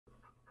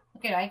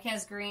Look at Ike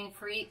has green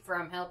feet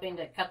from helping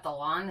to cut the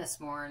lawn this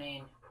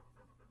morning.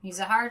 He's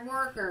a hard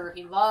worker.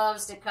 He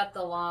loves to cut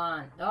the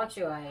lawn. Don't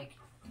you, Ike?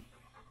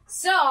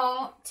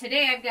 So,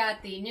 today I've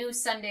got the new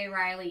Sunday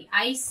Riley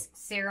Ice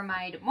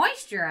Ceramide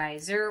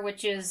Moisturizer,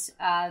 which is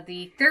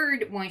the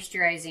third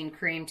moisturizing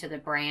cream to the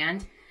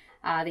brand.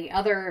 The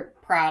other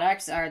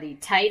products are the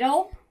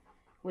Tidal,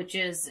 which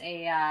is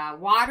a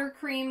water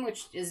cream,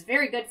 which is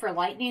very good for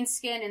lightening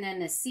skin, and then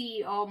the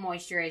CEO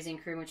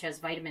Moisturizing Cream, which has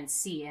vitamin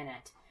C in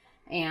it.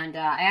 And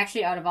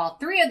actually, out of all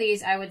three of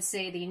these, I would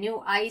say the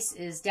new Ice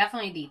is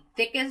definitely the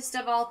thickest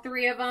of all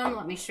three of them.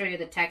 Let me show you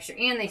the texture.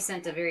 And they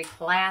sent a very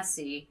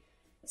classy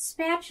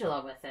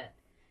spatula with it.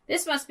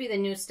 This must be the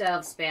new style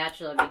of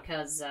spatula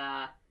because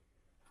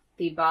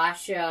the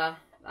Basha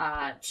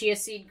chia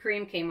seed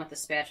cream came with the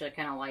spatula. I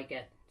kind of like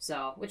it.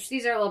 So, which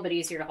these are a little bit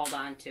easier to hold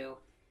on to.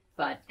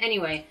 But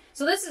anyway,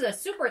 so this is a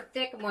super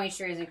thick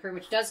moisturizing cream,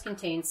 which does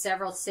contain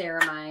several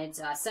ceramides.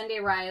 Sunday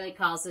Riley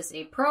calls this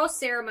a pro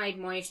ceramide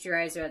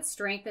moisturizer that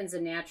strengthens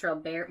a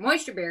natural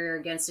moisture barrier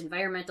against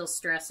environmental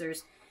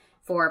stressors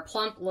for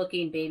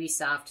plump-looking baby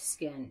soft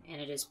skin. And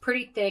it is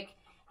pretty thick,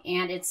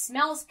 and it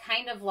smells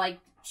kind of like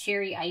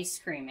cherry ice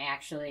cream,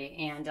 actually,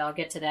 and I'll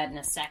get to that in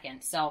a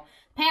second. So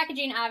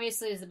packaging,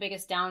 obviously, is the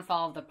biggest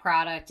downfall of the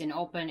product, an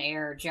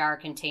open-air jar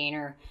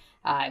container.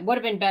 It would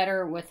have been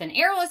better with an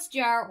airless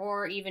jar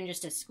or even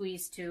just a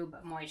squeeze tube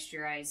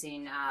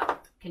moisturizing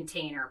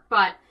container.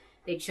 But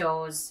they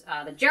chose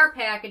the jar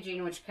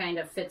packaging, which kind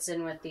of fits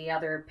in with the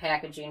other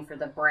packaging for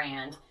the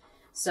brand.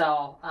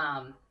 So,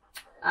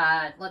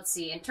 let's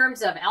see. In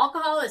terms of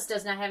alcohol, this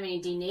does not have any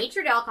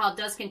denatured alcohol. It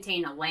does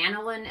contain a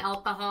lanolin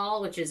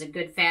alcohol, which is a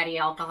good fatty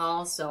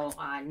alcohol. So,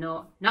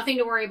 nothing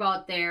to worry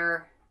about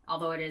there,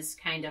 although it is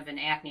kind of an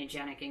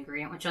acnegenic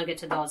ingredient, which I'll get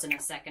to those in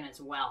a second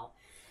as well.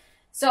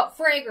 So,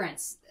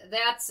 fragrance.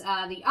 That's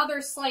the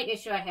other slight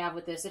issue I have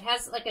with this. It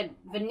has like a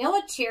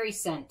vanilla cherry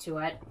scent to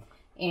it.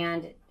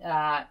 And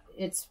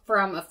it's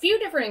from a few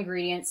different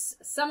ingredients.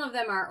 Some of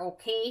them are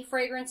okay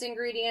fragrance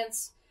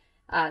ingredients.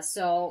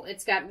 So,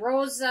 it's got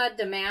Rosa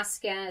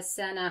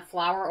Damascena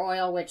flower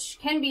oil, which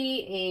can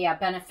be a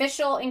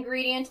beneficial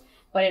ingredient.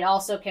 But it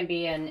also can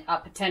be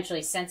a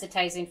potentially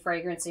sensitizing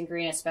fragrance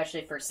ingredient,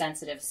 especially for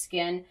sensitive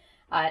skin.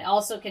 It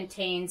also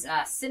contains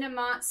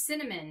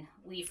cinnamon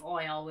leaf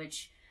oil,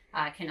 which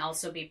can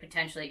also be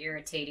potentially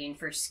irritating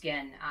for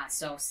skin.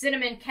 So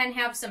cinnamon can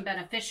have some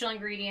beneficial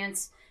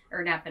ingredients,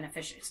 or not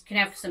beneficial, it can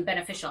have some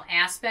beneficial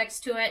aspects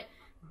to it,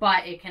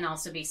 but it can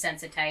also be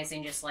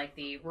sensitizing, just like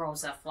the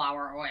Rosa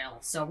flower oil.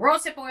 So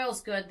rosehip oil is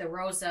good, the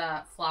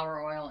Rosa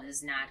flower oil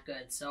is not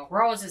good. So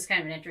rose is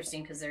kind of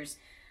interesting because there's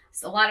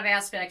a lot of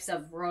aspects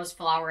of rose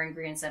flower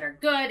ingredients that are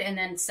good, and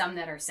then some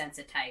that are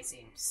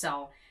sensitizing.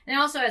 So, and it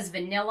also has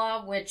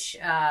vanilla, which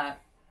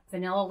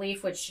vanilla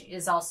leaf, which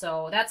is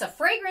also, that's a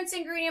fragrance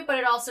ingredient, but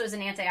it also is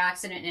an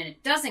antioxidant and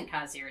it doesn't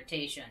cause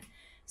irritation.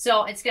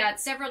 So it's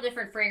got several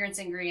different fragrance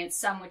ingredients,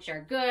 some which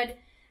are good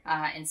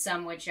and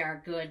some which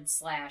are good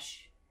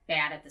 /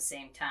 bad at the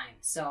same time.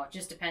 So it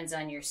just depends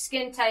on your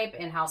skin type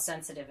and how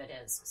sensitive it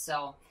is.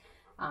 So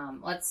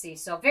let's see.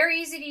 So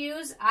very easy to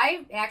use.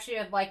 I actually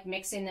have liked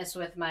mixing this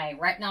with my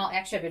retinol.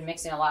 Actually, I've been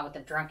mixing a lot with the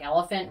Drunk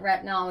Elephant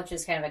retinol, which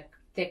is kind of a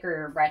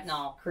thicker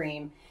retinol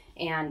cream.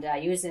 And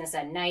using this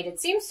at night.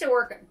 It seems to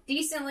work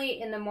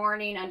decently in the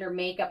morning under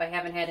makeup. I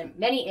haven't had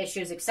many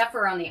issues except for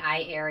around the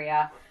eye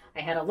area.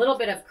 I had a little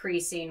bit of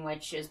creasing,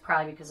 which is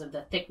probably because of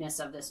the thickness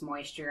of this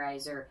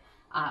moisturizer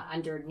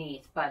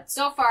underneath. But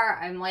so far,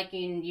 I'm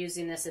liking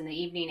using this in the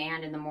evening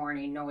and in the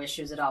morning. No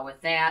issues at all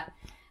with that.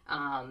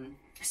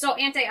 So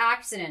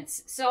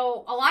antioxidants.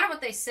 So a lot of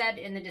what they said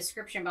in the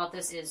description about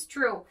this is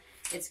true.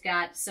 It's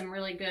got some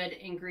really good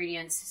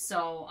ingredients.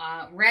 So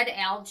red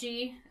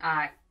algae,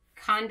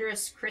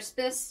 Chondrus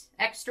Crispus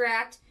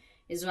extract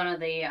is one of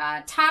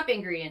the top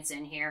ingredients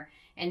in here,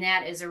 and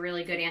that is a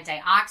really good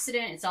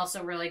antioxidant. It's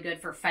also really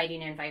good for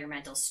fighting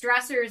environmental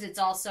stressors. It's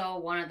also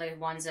one of the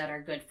ones that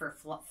are good for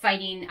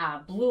fighting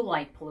blue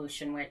light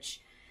pollution, which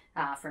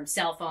from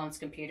cell phones,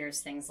 computers,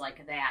 things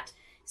like that.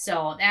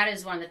 So that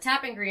is one of the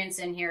top ingredients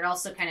in here. It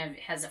also kind of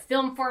has a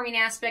film forming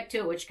aspect to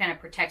it, which kind of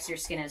protects your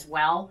skin as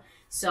well.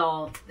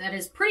 So that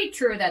is pretty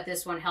true that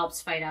this one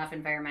helps fight off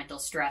environmental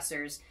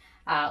stressors.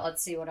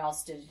 Let's see, what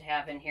else did it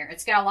have in here?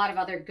 It's got a lot of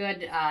other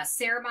good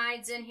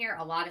ceramides in here,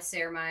 a lot of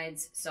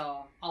ceramides.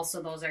 So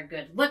also those are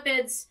good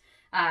lipids.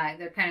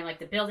 They're kind of like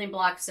the building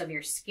blocks of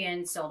your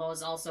skin. So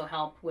those also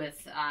help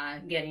with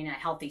getting a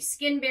healthy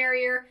skin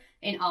barrier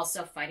and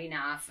also fighting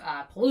off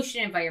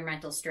pollution,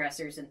 environmental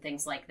stressors, and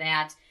things like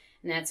that.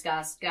 And that's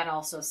got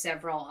also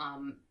several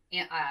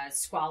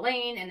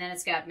squalane, and then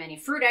it's got many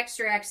fruit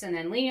extracts, and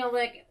then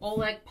linoleic,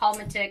 oleic,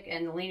 palmitic,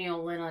 and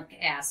linolenic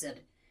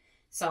acid.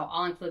 So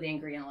I'll include the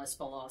ingredient list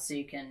below so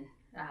you can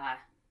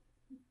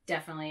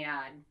definitely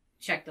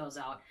check those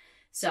out.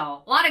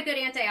 So a lot of good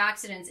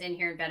antioxidants in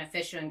here and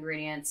beneficial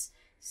ingredients.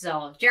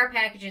 So jar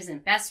package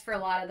isn't best for a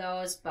lot of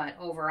those, but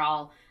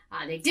overall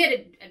they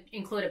did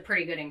include a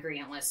pretty good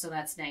ingredient list, so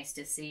that's nice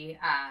to see.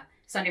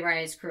 Sunday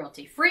Riley is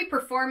cruelty-free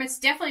performance,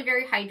 definitely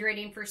very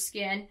hydrating for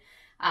skin.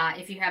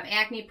 If you have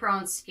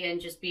acne-prone skin,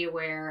 just be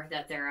aware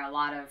that there are a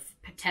lot of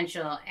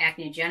potential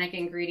acnegenic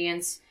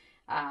ingredients.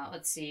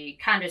 Let's see,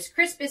 Chondrus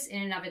Crispus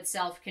in and of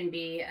itself can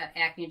be an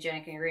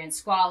acnegenic ingredient.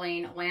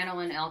 Squalane,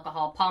 lanolin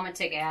alcohol,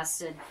 palmitic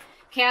acid,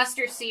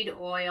 castor seed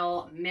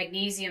oil,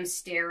 magnesium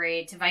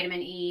stearate,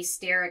 vitamin E,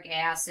 stearic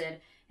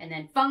acid, and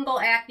then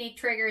fungal acne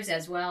triggers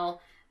as well.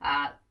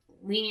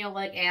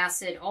 Linoleic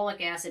acid,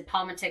 oleic acid,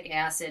 palmitic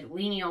acid,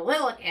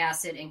 linoleic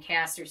acid, and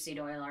castor seed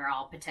oil are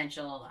all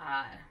potential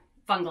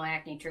fungal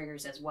acne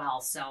triggers as well.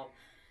 So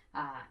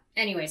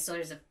anyway, so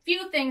there's a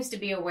few things to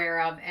be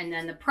aware of. And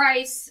then the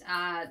price,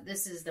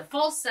 this is the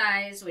full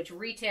size, which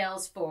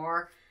retails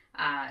for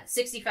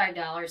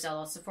 $65,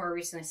 although Sephora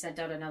recently sent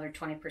out another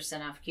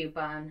 20% off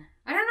coupon.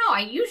 I don't know,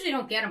 I usually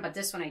don't get them, but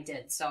this one I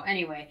did. So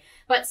anyway,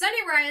 but Sunday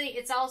Riley,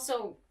 it's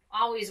also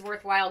always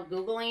worthwhile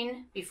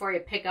Googling before you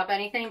pick up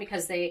anything,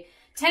 because they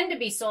tend to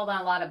be sold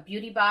on a lot of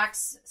beauty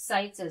box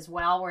sites as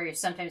well, where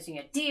sometimes you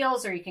can get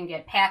deals or you can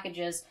get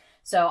packages.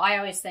 So I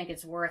always think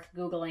it's worth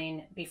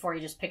Googling before you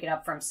just pick it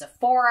up from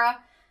Sephora,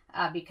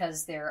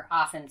 because they're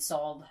often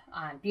sold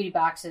on beauty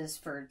boxes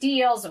for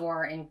deals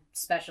or in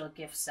special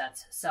gift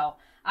sets. So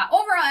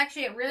overall,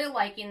 actually, I'm really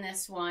liking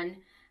this one.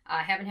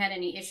 I haven't had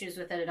any issues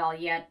with it at all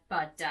yet,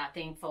 but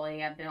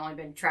thankfully I've only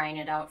been trying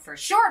it out for a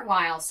short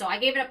while. So I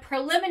gave it a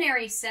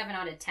preliminary 7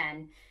 out of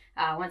 10.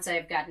 Once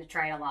I've gotten to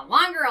try it a lot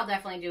longer, I'll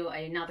definitely do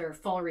another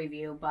full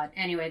review. But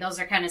anyway, those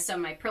are kind of some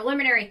of my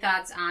preliminary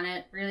thoughts on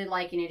it. Really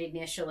liking it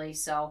initially,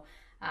 so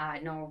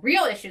no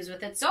real issues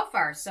with it so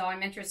far. So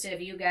I'm interested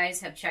if you guys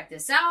have checked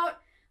this out,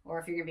 or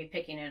if you're going to be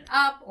picking it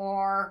up,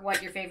 or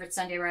what your favorite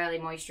Sunday Riley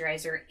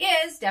moisturizer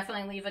is.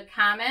 Definitely leave a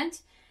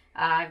comment.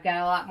 I've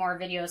got a lot more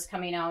videos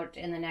coming out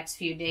in the next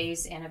few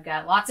days, and I've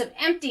got lots of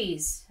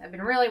empties. I've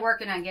been really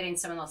working on getting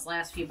some of those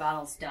last few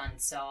bottles done,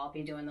 so I'll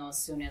be doing those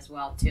soon as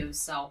well too.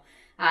 So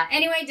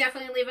anyway,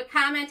 definitely leave a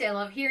comment. I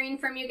love hearing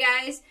from you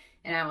guys,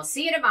 and I will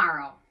see you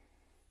tomorrow.